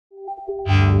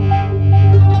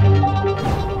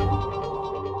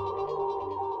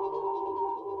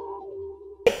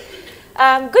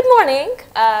Good morning.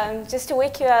 Just to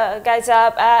wake you guys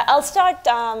up, I'll start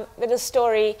with a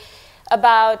story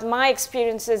about my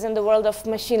experiences in the world of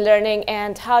machine learning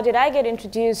and how did I get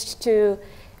introduced to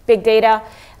big data.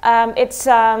 It's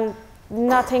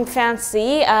nothing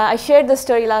fancy. I shared the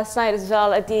story last night as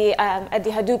well at the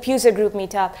Hadoop user group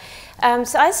meetup.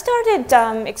 So I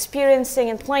started experiencing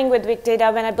and playing with big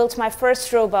data when I built my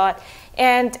first robot,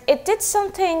 and it did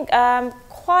something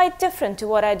quite different to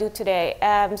what I do today.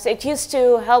 So it used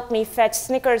to help me fetch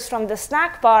Snickers from the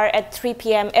snack bar at 3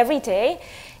 p.m. every day,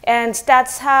 and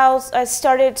that's how I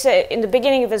started. In the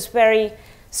beginning, it was a very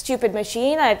stupid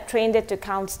machine. I trained it to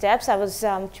count steps. I was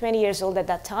 20 years old at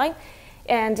that time,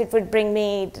 and it would bring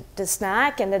me the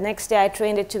snack, and the next day I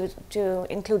trained it to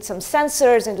include some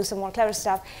sensors and do some more clever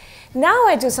stuff. Now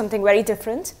I do something very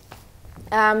different.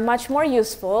 Much more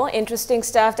useful, interesting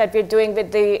stuff that we're doing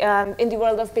with in the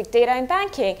world of big data and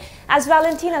banking. As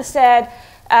Valentina said,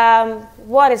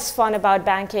 what is fun about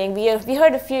banking? We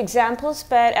heard a few examples,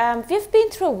 but we've been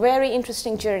through a very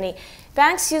interesting journey.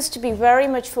 Banks used to be very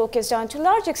much focused on, to a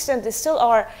large extent they still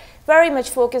are, very much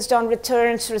focused on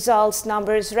returns, results,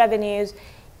 numbers, revenues.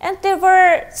 And there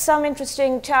were some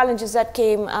interesting challenges that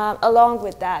came along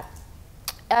with that.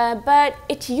 But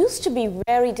it used to be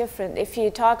very different. If you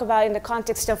talk about in the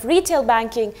context of retail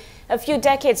banking, a few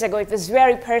decades ago, it was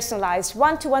very personalized,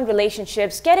 one-to-one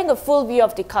relationships, getting a full view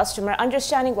of the customer,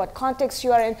 understanding what context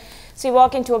you are in. So you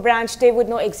walk into a branch, they would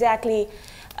know exactly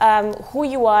who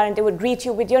you are, and they would greet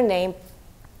you with your name.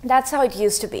 That's how it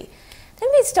used to be. Then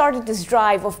we started this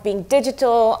drive of being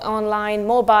digital, online,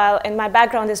 mobile, and my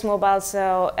background is mobile,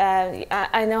 so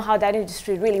I know how that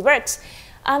industry really works.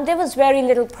 There was very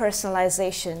little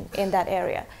personalization in that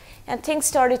area, and things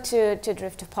started to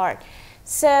drift apart.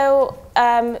 So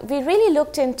we really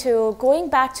looked into going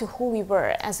back to who we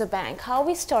were as a bank, how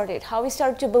we started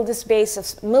to build this base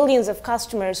of millions of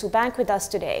customers who bank with us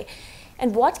today,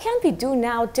 and what can we do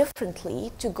now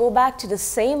differently to go back to the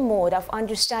same mode of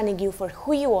understanding you for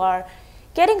who you are,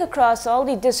 getting across all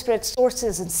the disparate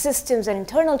sources and systems and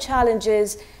internal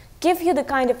challenges, give you the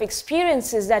kind of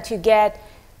experiences that you get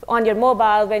on your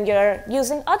mobile when you're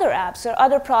using other apps or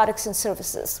other products and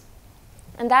services.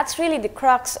 And that's really the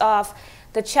crux of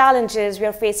the challenges we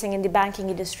are facing in the banking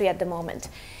industry at the moment.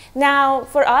 Now,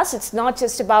 for us, it's not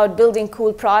just about building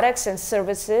cool products and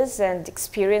services and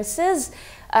experiences.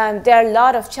 There are a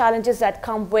lot of challenges that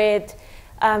come with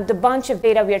the bunch of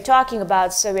data we are talking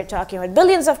about. So we're talking about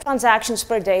billions of transactions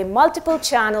per day, multiple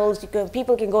channels.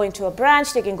 People can go into a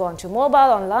branch, they can go into mobile,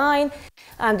 online,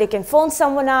 they can phone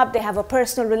someone up, they have a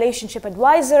personal relationship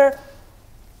advisor,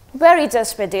 very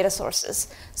disparate data sources.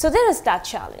 So there is that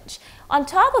challenge. On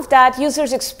top of that,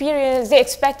 users experience, they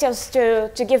expect us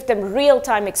to give them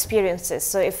real-time experiences.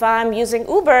 So if I'm using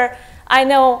Uber, I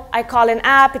know I call an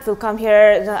app, it will come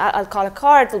here, I'll call a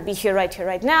car, it will be here,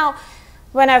 right now.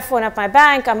 When I phone up my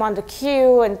bank, I'm on the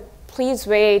queue, and please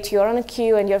wait, you're on a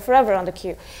queue, and you're forever on the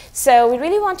queue. So we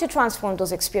really want to transform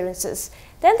those experiences.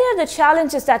 Then there are the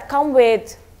challenges that come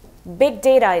with big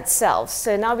data itself.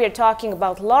 So now we are talking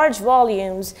about large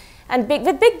volumes, and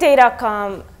with big data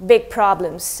come big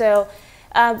problems. So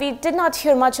we did not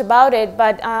hear much about it,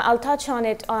 but I'll touch on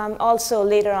it also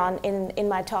later on in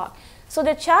my talk. So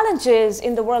the challenges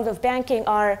in the world of banking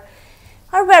are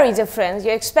very different.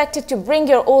 You're expected to bring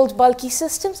your old bulky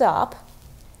systems up,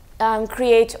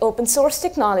 create open source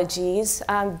technologies,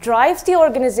 drive the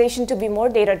organization to be more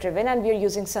data driven, and we're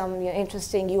using some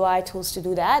interesting UI tools to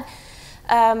do that.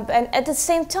 And at the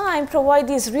same time, provide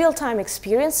these real-time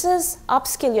experiences,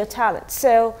 upskill your talent.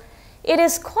 So it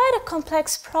is quite a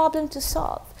complex problem to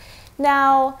solve.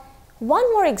 Now,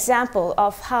 one more example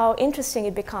of how interesting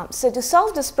it becomes. So to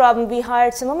solve this problem, we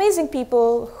hired some amazing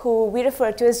people who we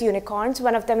refer to as unicorns.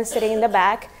 One of them is sitting in the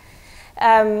back.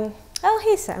 Oh,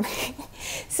 hey, Sam.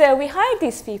 So we hired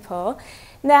these people.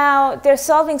 Now, they're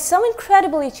solving some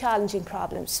incredibly challenging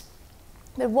problems.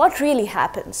 But what really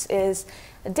happens is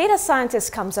a data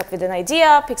scientist comes up with an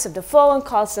idea, picks up the phone,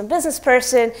 calls some business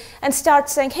person, and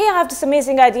starts saying, hey, I have this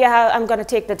amazing idea how I'm going to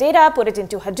take the data, put it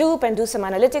into Hadoop, and do some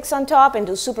analytics on top, and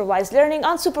do supervised learning,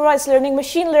 unsupervised learning,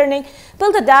 machine learning,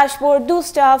 build a dashboard, do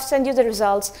stuff, send you the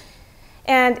results.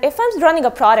 And if I'm running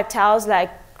a product house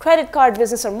like credit card,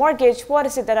 business, or mortgage, what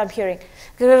is it that I'm hearing?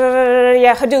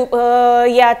 Yeah,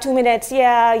 Hadoop, yeah, 2 minutes,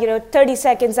 yeah, 30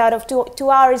 seconds out of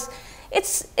two hours.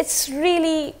 It's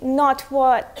really not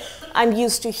what I'm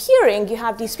used to hearing. You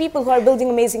have these people who are building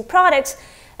amazing products,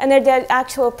 and they're the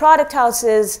actual product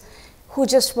houses who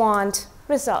just want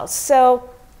results. So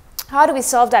how do we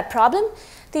solve that problem?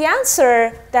 The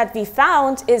answer that we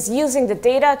found is using the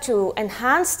data to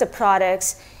enhance the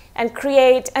products and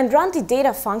create and run the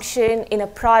data function in a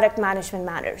product management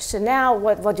manner. So now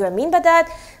what do I mean by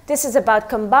that? This is about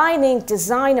combining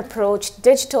design approach,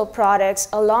 digital products,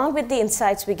 along with the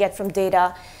insights we get from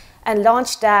data, and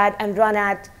launch that and run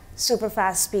at super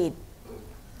fast speed.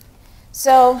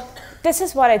 So this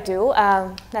is what I do.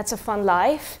 That's a fun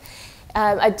life.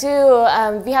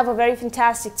 We have a very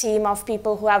fantastic team of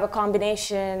people who have a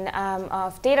combination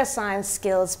of data science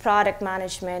skills, product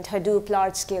management, Hadoop,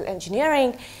 large-scale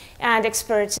engineering, and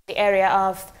experts in the area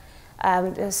of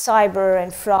cyber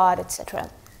and fraud, etc.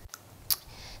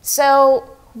 So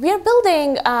we're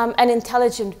building an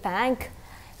intelligent bank,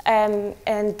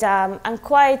 and I'm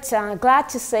quite glad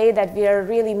to say that we are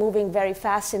really moving very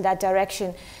fast in that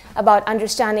direction about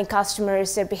understanding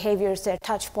customers, their behaviors, their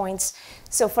touch points.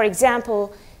 So for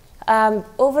example,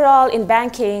 overall in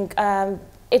banking,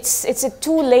 it's a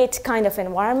too late kind of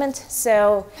environment.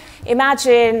 So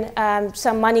imagine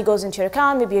some money goes into your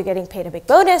account, maybe you're getting paid a big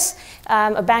bonus.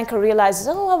 A banker realizes,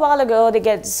 oh, a while ago, they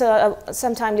get,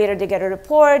 sometime later they get a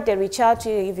report, they reach out to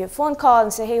you, give you a phone call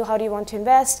and say, hey, how do you want to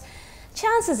invest?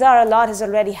 Chances are a lot has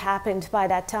already happened by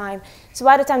that time. So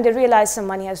by the time they realize some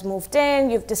money has moved in,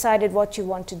 you've decided what you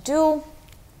want to do,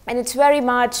 and it's very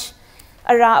much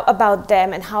about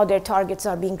them and how their targets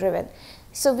are being driven.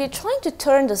 So we're trying to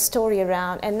turn the story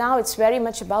around, and now it's very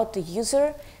much about the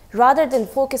user. Rather than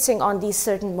focusing on these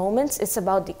certain moments, it's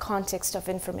about the context of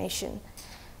information.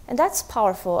 And that's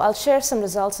powerful. I'll share some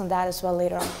results on that as well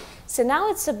later on. So now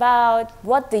it's about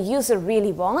what the user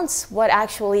really wants, what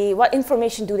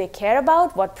information do they care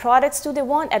about, what products do they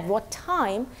want, at what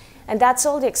time, and that's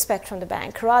all they expect from the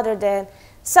bank, rather than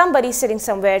somebody sitting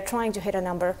somewhere trying to hit a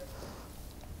number.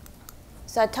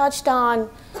 So I touched on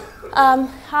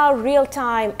how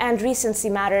real-time and recency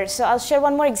matters. So I'll share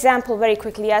one more example very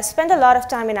quickly. I spend a lot of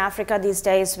time in Africa these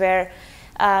days where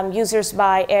users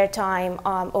buy airtime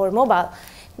or mobile.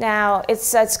 Now,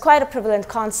 it's quite a prevalent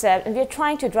concept, and we're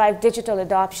trying to drive digital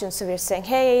adoption. So we're saying,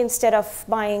 hey, instead of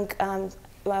buying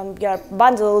your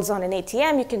bundles on an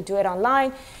ATM, you can do it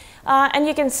online, and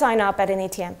you can sign up at an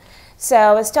ATM. So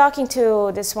I was talking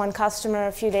to this one customer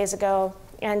a few days ago,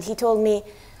 and he told me,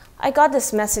 I got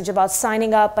this message about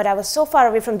signing up, but I was so far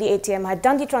away from the ATM. I had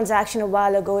done the transaction a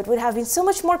while ago. It would have been so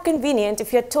much more convenient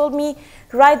if you had told me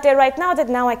right there, right now, that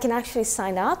now I can actually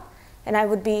sign up, and I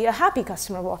would be a happy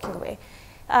customer walking away.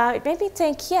 It made me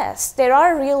think, yes, there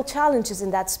are real challenges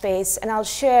in that space, and I'll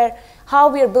share how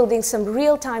we are building some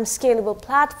real-time scalable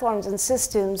platforms and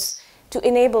systems to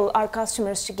enable our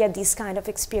customers to get these kind of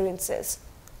experiences.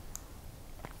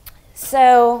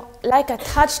 So, like I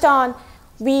touched on,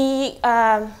 we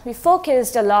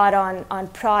focused a lot on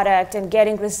product and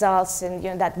getting results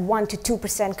in that 1% to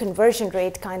 2% conversion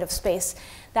rate kind of space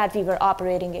that we were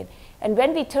operating in. And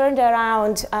when we turned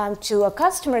around to a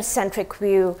customer-centric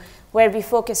view, where we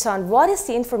focus on what is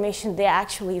the information they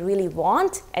actually really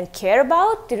want and care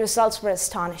about, the results were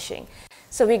astonishing.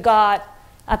 So we got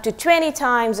up to 20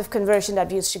 times of conversion that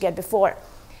we used to get before.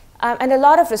 And a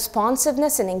lot of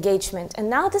responsiveness and engagement. And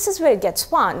now this is where it gets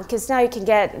fun, because now you can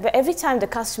get, every time the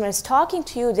customer is talking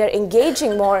to you, they're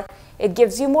engaging more, it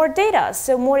gives you more data,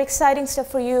 so more exciting stuff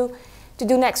for you to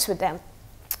do next with them.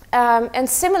 And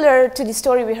similar to the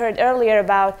story we heard earlier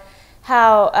about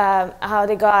how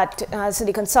they got, so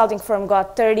the consulting firm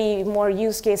got 30 more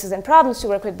use cases and problems to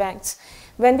work with banks.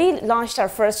 When we launched our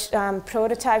first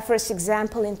prototype, first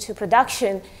example into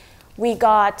production, we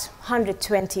got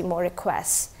 120 more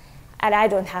requests. And I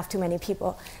don't have too many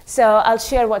people. So I'll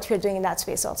share what we're doing in that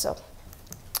space also.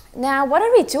 Now, what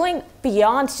are we doing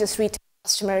beyond just retail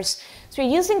customers? So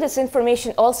we're using this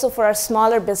information also for our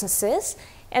smaller businesses.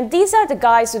 And these are the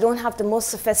guys who don't have the most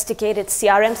sophisticated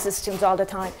CRM systems all the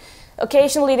time.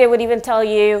 Occasionally, they would even tell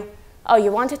you, oh,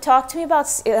 you want to talk to me about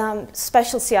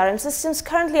special CRM systems?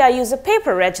 Currently, I use a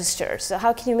paper register. So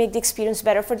how can you make the experience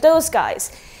better for those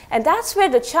guys? And that's where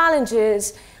the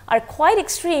challenges are quite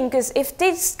extreme, because if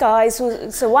these guys,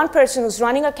 so one person who's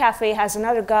running a cafe has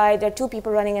another guy, there are two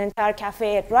people running an entire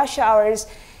cafe at rush hours,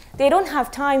 they don't have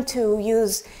time to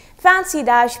use fancy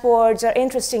dashboards or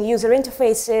interesting user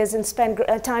interfaces and spend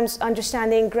time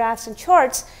understanding graphs and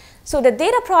charts. So the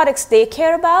data products they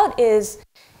care about is,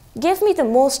 give me the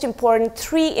most important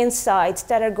 3 insights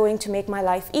that are going to make my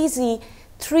life easy,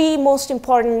 3 most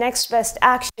important next best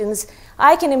actions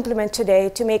I can implement today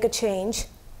to make a change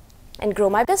and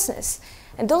grow my business.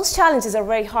 And those challenges are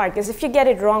very hard, because if you get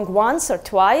it wrong once or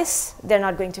twice, they're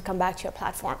not going to come back to your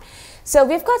platform. So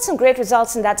we've got some great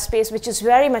results in that space, which is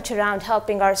very much around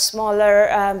helping our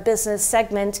smaller business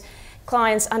segment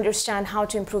clients understand how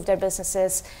to improve their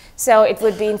businesses. So it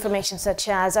would be information such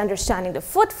as understanding the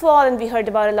footfall, and we heard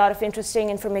about a lot of interesting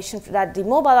information that the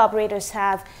mobile operators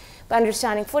have, by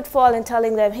understanding footfall and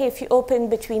telling them, hey, if you open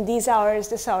between these hours,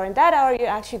 this hour and that hour,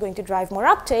 you're actually going to drive more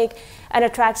uptake and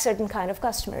attract certain kind of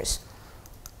customers.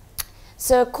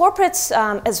 So corporates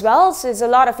as well, so there's a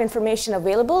lot of information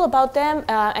available about them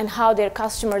and how their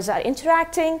customers are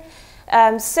interacting.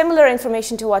 Similar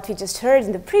information to what we just heard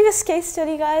in the previous case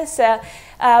study, guys.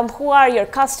 Who are your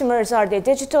customers? Are they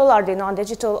digital? Are they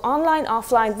non-digital? Online,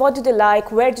 offline? What do they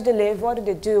like? Where do they live? What do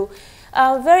they do?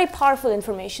 Very powerful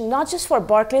information, not just for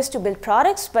Barclays to build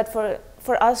products, but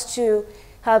for us to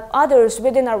help others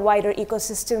within our wider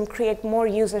ecosystem create more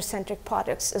user-centric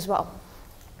products as well.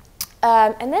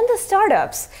 And then the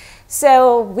startups.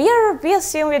 So we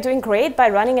assume we're doing great by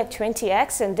running at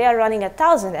 20x, and they're running at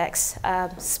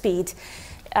 1000x speed.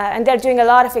 And they're doing a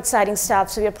lot of exciting stuff,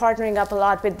 so we're partnering up a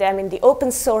lot with them in the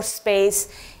open source space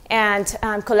and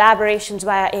collaborations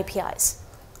via APIs.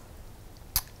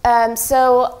 So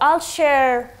I'll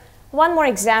share one more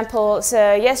example.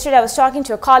 So yesterday I was talking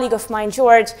to a colleague of mine,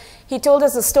 George. He told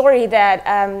us a story that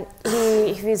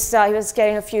he was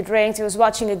getting a few drinks, he was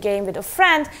watching a game with a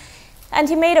friend, and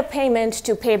he made a payment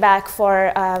to pay back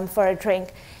for a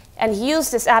drink. And he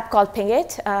used this app called Ping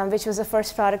It, which was the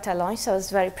first product I launched, so I was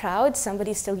very proud.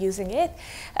 Somebody's still using it.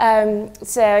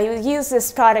 So he used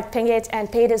this product, Ping It, and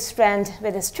paid his friend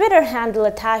with his Twitter handle,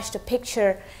 attached a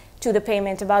picture to the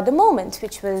payment about the moment,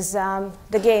 which was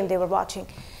the game they were watching.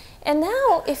 And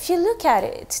now, if you look at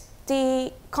it,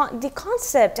 the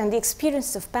concept and the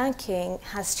experience of banking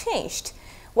has changed.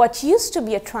 What used to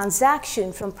be a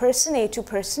transaction from person A to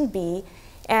person B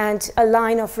and a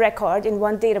line of record in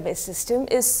one database system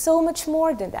is so much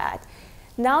more than that.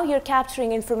 Now you're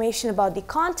capturing information about the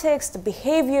context, the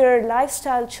behavior,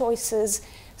 lifestyle choices,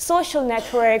 social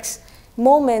networks,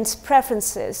 moments,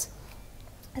 preferences.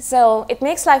 So it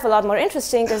makes life a lot more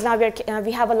interesting because now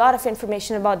we have a lot of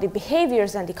information about the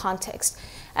behaviors and the context.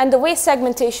 And the way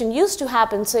segmentation used to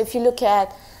happen, so if you look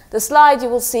at the slide, you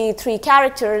will see 3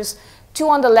 characters. 2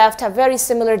 on the left have very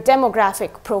similar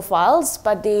demographic profiles,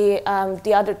 but the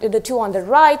 2 on the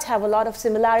right have a lot of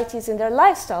similarities in their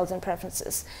lifestyles and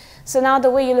preferences. So now the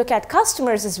way you look at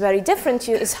customers is very different.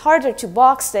 It's harder to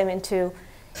box them into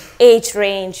age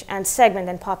range and segment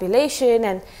and population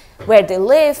and where they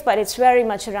live, but it's very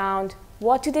much around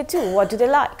what do they do, what do they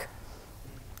like.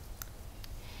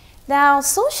 Now,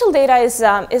 social data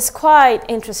is quite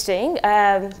interesting.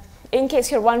 In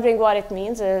case you're wondering what it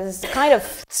means, is the kind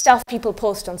of stuff people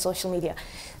post on social media.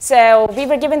 So we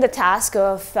were given the task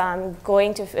of go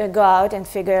out and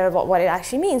figure out what it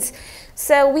actually means.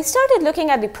 So we started looking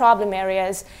at the problem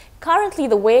areas. Currently,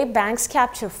 the way banks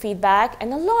capture feedback,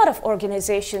 and a lot of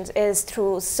organizations, is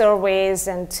through surveys,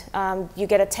 and you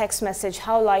get a text message,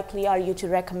 how likely are you to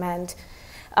recommend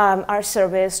our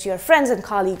service to your friends and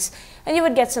colleagues, and you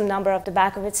would get some number off the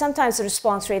back of it. Sometimes the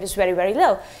response rate is very, very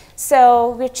low.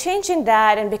 So we're changing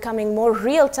that and becoming more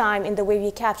real-time in the way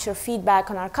we capture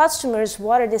feedback on our customers.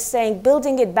 What are they saying?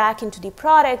 Building it back into the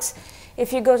products.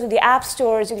 If you go to the app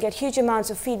stores, you'll get huge amounts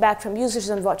of feedback from users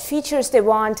on what features they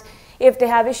want. If they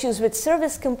have issues with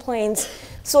service complaints,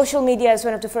 social media is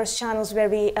one of the first channels where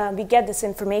we get this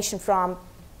information from.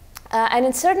 And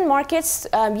in certain markets,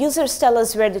 users tell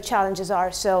us where the challenges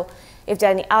are. So if there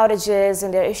are any outages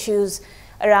and there are issues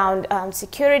around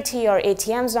security or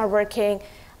ATMs not working,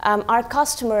 our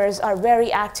customers are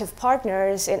very active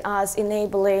partners in us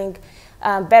enabling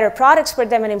better products for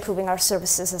them and improving our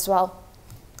services as well.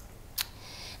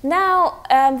 Now,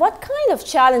 what kind of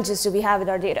challenges do we have with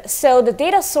our data? So the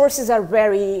data sources are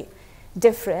very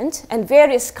different, and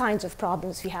various kinds of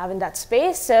problems we have in that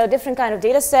space. So different kind of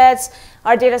data sets.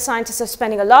 Our data scientists are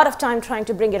spending a lot of time trying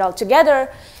to bring it all together.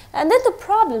 And then the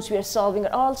problems we are solving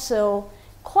are also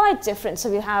quite different. So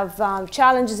we have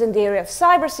challenges in the area of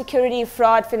cybersecurity,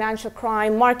 fraud, financial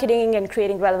crime, marketing and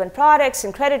creating relevant products,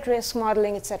 and credit risk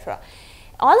modeling, etc.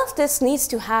 All of this needs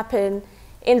to happen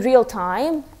in real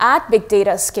time at big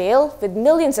data scale with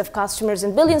millions of customers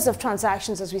and billions of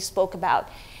transactions, as we spoke about.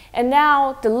 And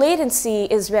now the latency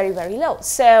is very, very low.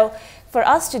 So for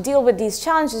us to deal with these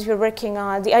challenges we're working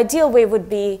on, the ideal way would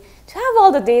be to have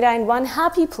all the data in one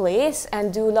happy place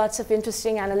and do lots of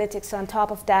interesting analytics on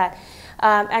top of that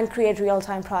and create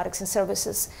real-time products and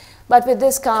services. But with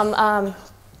this come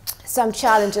some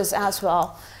challenges as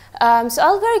well. So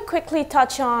I'll very quickly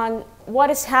touch on what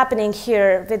is happening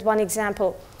here with one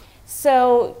example.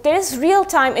 So there's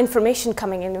real-time information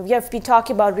coming in. We have been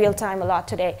talking about real-time a lot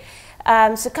today.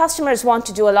 So customers want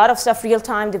to do a lot of stuff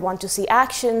real-time. They want to see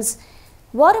actions.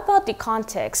 What about the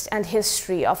context and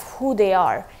history of who they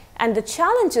are And the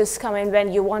challenges come in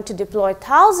when you want to deploy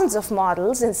thousands of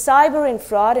models in cyber, in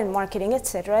fraud, in marketing, et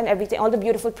cetera, and everything, all the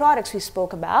beautiful products we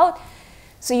spoke about.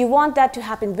 So you want that to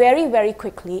happen very, very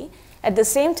quickly. At the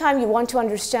same time, you want to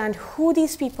understand who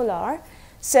these people are.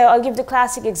 So I'll give the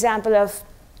classic example of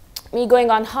me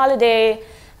going on holiday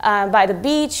by the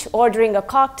beach, ordering a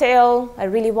cocktail. I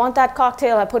really want that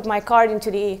cocktail. I put my card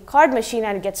into the card machine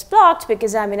and it gets blocked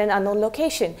because I'm in an unknown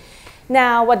location.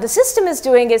 Now, what the system is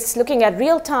doing is looking at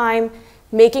real time,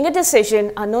 making a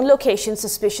decision, unknown location,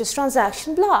 suspicious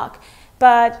transaction, block.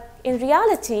 But in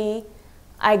reality,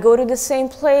 I go to the same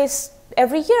place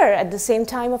every year at the same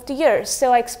time of the year.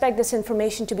 So I expect this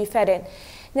information to be fed in.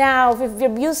 Now,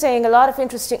 we're using a lot of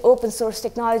interesting open source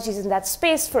technologies in that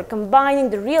space for combining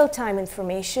the real-time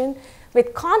information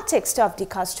with context of the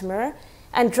customer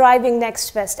and driving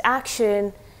next best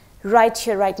action right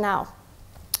here, right now.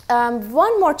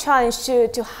 One more challenge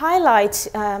to highlight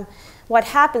what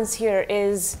happens here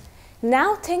is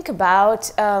now think about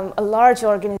a large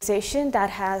organization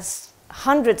that has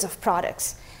hundreds of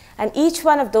products. And each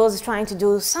one of those is trying to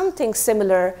do something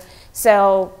similar.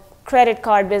 So credit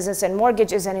card business and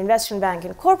mortgages and investment bank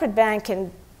and corporate bank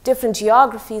and different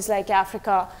geographies like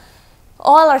Africa,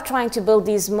 all are trying to build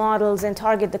these models and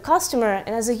target the customer.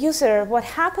 And as a user, what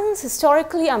happens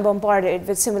historically, I'm bombarded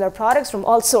with similar products from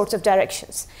all sorts of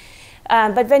directions.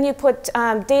 But when you put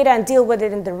data and deal with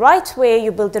it in the right way,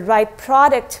 you build the right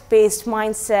product-based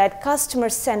mindset,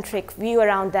 customer-centric view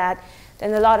around that,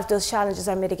 then a lot of those challenges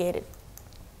are mitigated.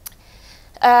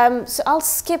 So I'll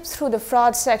skip through the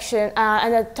fraud section,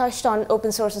 and I touched on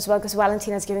open source as well because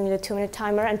Valentina's giving me the 2-minute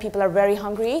timer and people are very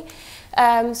hungry.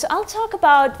 So I'll talk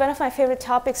about one of my favorite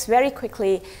topics very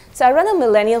quickly. So I run a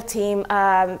millennial team,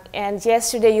 and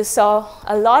yesterday you saw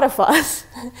a lot of us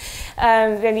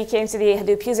when we came to the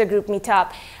Hadoop user group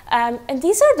meetup. And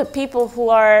these are the people who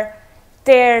are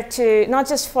there to, not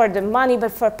just for the money,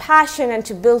 but for passion and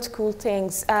to build cool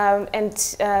things.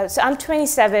 So I'm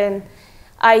 27.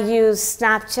 I use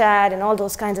Snapchat and all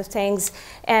those kinds of things,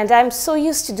 and I'm so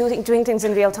used to doing things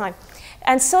in real time.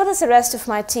 And so does the rest of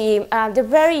my team. They're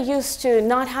very used to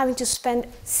not having to spend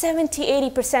 70,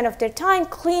 80% of their time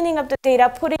cleaning up the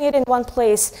data, putting it in one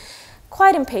place,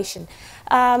 quite impatient.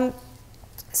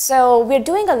 So we're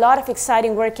doing a lot of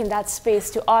exciting work in that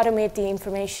space to automate the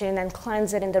information and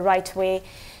cleanse it in the right way.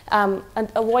 And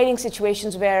avoiding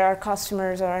situations where our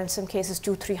customers are in some cases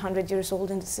 200, 300 years old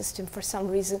in the system for some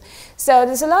reason. So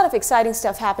there's a lot of exciting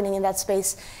stuff happening in that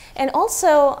space. And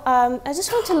also, I just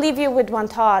want to leave you with one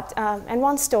thought and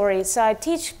one story. So I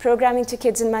teach programming to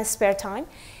kids in my spare time.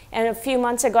 And a few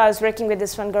months ago, I was working with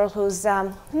this one girl who's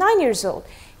 9 years old.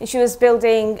 And she was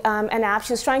building an app.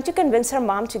 She was trying to convince her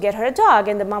mom to get her a dog.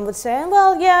 And the mom would say,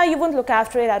 well, yeah, you wouldn't look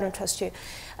after it. I don't trust you.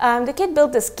 The kid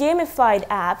built this gamified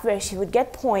app where she would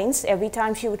get points every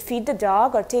time she would feed the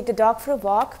dog or take the dog for a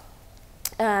walk,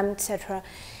 etc.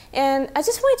 And I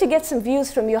just wanted to get some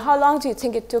views from you. How long do you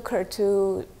think it took her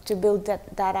to build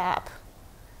that app?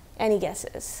 Any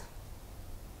guesses?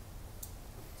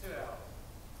 2 hours.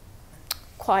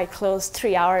 Quite close,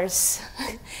 3 hours.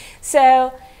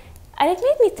 So, and it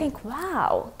made me think,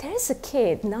 wow, there's a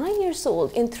kid, 9 years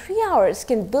old, in 3 hours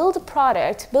can build a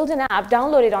product, build an app,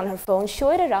 download it on her phone, show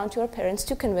it around to her parents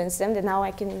to convince them that now I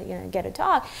can get a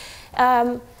dog.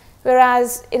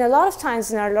 Whereas in a lot of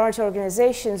times in our large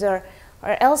organizations or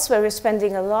elsewhere, we're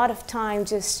spending a lot of time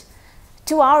just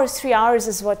 2 hours, 3 hours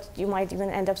is what you might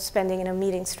even end up spending in a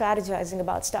meeting strategizing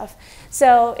about stuff.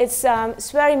 So it's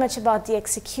very much about the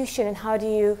execution and how do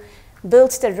you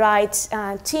build the right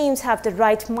teams, have the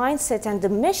right mindset and the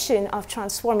mission of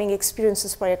transforming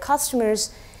experiences for your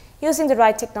customers using the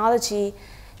right technology,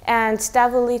 and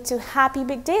that will lead to happy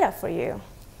big data for you.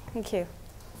 Thank you.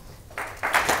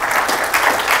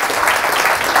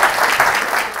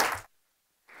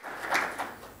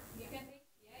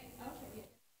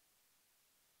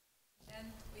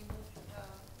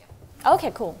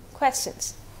 Okay, cool.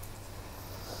 Questions?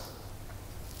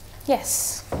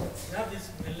 Yes? You have this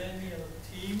millennial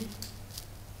team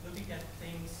looking at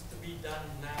things to be done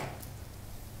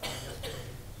now,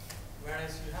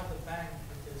 whereas you have the bank,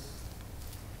 which is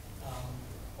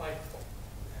quite,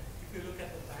 if you look at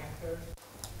the bankers,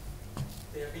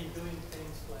 they have been doing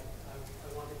things like,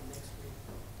 I want it next week.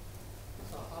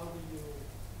 So how do you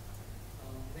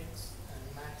mix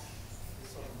and match the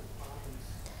sort of requirements?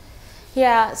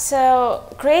 Yeah,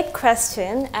 so great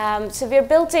question. So we're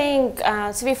building,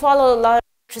 so we follow a lot of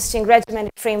interesting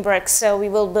regimented frameworks. So we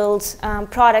will build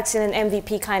products in an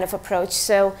MVP kind of approach.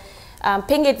 So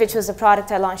Ping It, which was a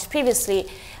product I launched previously,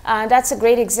 that's a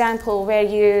great example where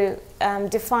you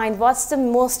define what's the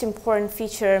most important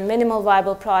feature, minimal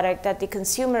viable product that the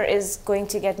consumer is going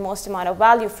to get most amount of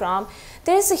value from.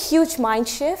 There's a huge mind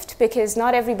shift because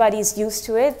not everybody's used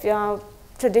to it.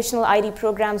 Traditional ID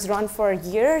programs run for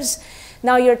years.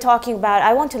 Now you're talking about,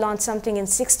 I want to launch something in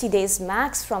 60 days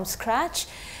max from scratch.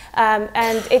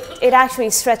 And it actually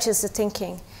stretches the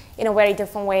thinking in a very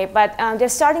different way. But they're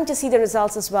starting to see the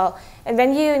results as well. And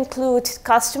when you include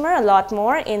customer a lot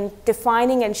more in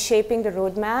defining and shaping the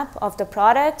roadmap of the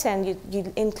product, and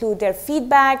you include their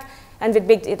feedback, and with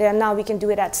big data, now we can do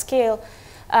it at scale,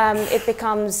 it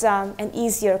becomes an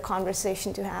easier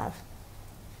conversation to have.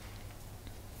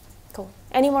 Cool.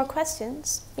 Any more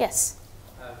questions? Yes?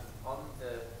 On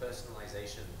the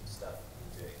personalization stuff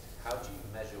you're doing, how do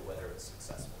you measure whether it's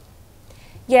successful?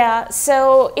 Yeah,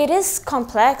 so it is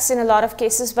complex in a lot of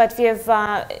cases, but we have,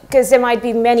 because there might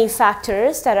be many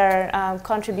factors that are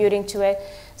contributing to it.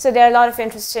 So there are a lot of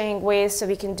interesting ways, so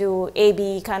we can do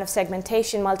A/B kind of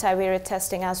segmentation, multivariate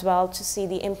testing as well to see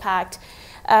the impact.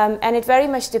 And it very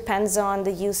much depends on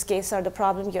the use case or the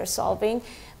problem you're solving.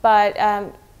 But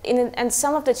and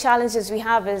some of the challenges we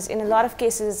have is, in a lot of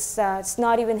cases, it's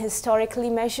not even historically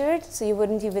measured, so you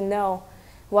wouldn't even know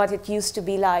what it used to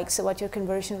be like, so what your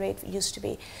conversion rate used to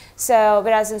be. So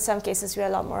whereas in some cases we're a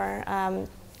lot more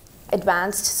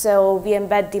advanced, so we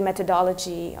embed the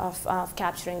methodology of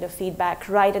capturing the feedback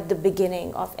right at the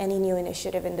beginning of any new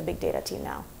initiative in the big data team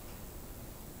now.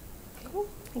 Cool.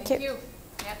 Thank you.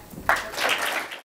 Yep.